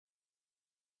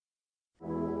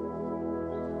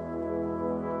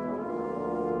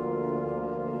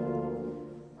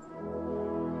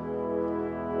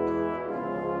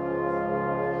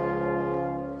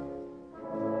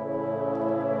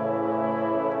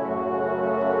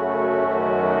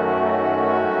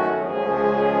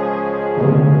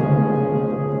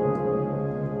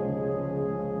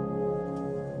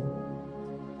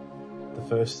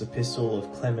First Epistle of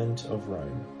Clement of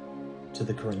Rome to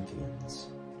the Corinthians.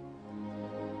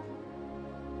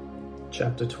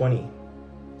 Chapter 20.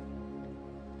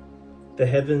 The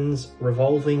heavens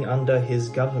revolving under his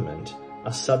government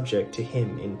are subject to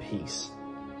him in peace.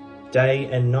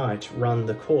 Day and night run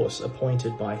the course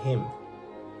appointed by him,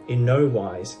 in no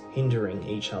wise hindering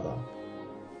each other.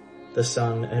 The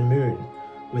sun and moon,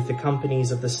 with the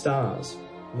companies of the stars,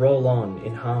 roll on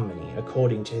in harmony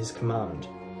according to his command,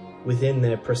 within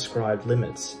their prescribed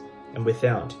limits and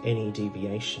without any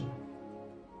deviation.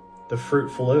 The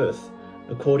fruitful earth,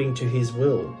 according to his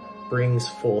will, brings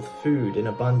forth food in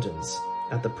abundance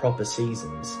at the proper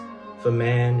seasons, for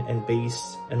man and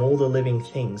beast and all the living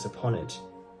things upon it,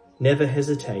 never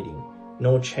hesitating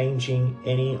nor changing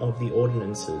any of the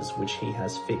ordinances which he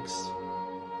has fixed.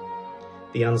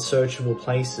 The unsearchable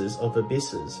places of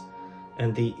abysses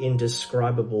and the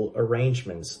indescribable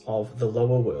arrangements of the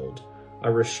lower world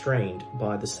are restrained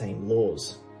by the same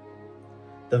laws.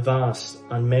 The vast,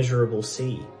 unmeasurable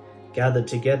sea, gathered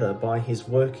together by his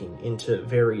working into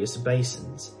various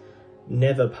basins,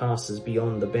 never passes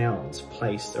beyond the bounds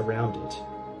placed around it,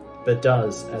 but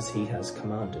does as he has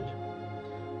commanded.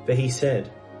 For he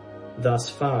said, "Thus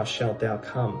far shalt thou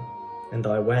come, and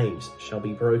thy waves shall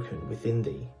be broken within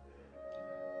thee."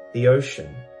 The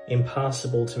ocean,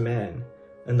 impassable to man,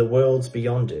 and the worlds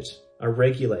beyond it are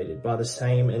regulated by the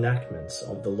same enactments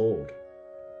of the Lord.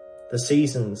 The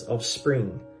seasons of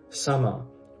spring, summer,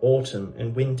 autumn,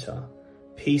 and winter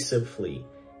peaceably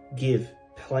give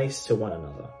place to one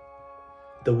another.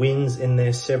 The winds in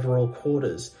their several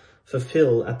quarters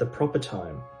fulfill at the proper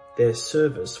time their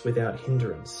service without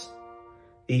hindrance.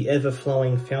 The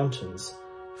ever-flowing fountains,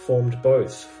 formed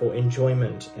both for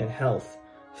enjoyment and health,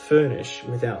 furnish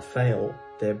without fail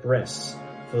their breasts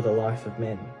for the life of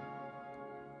men.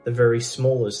 The very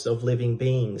smallest of living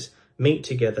beings meet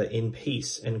together in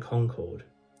peace and concord.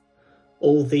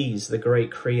 All these the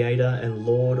great Creator and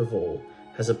Lord of all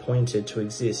has appointed to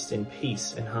exist in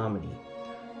peace and harmony,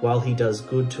 while he does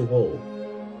good to all,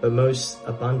 but most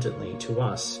abundantly to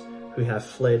us who have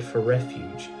fled for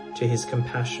refuge to his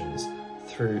compassions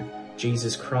through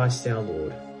Jesus Christ our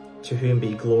Lord, to whom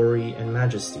be glory and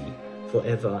majesty for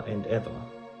ever and ever.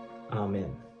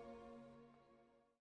 Amen.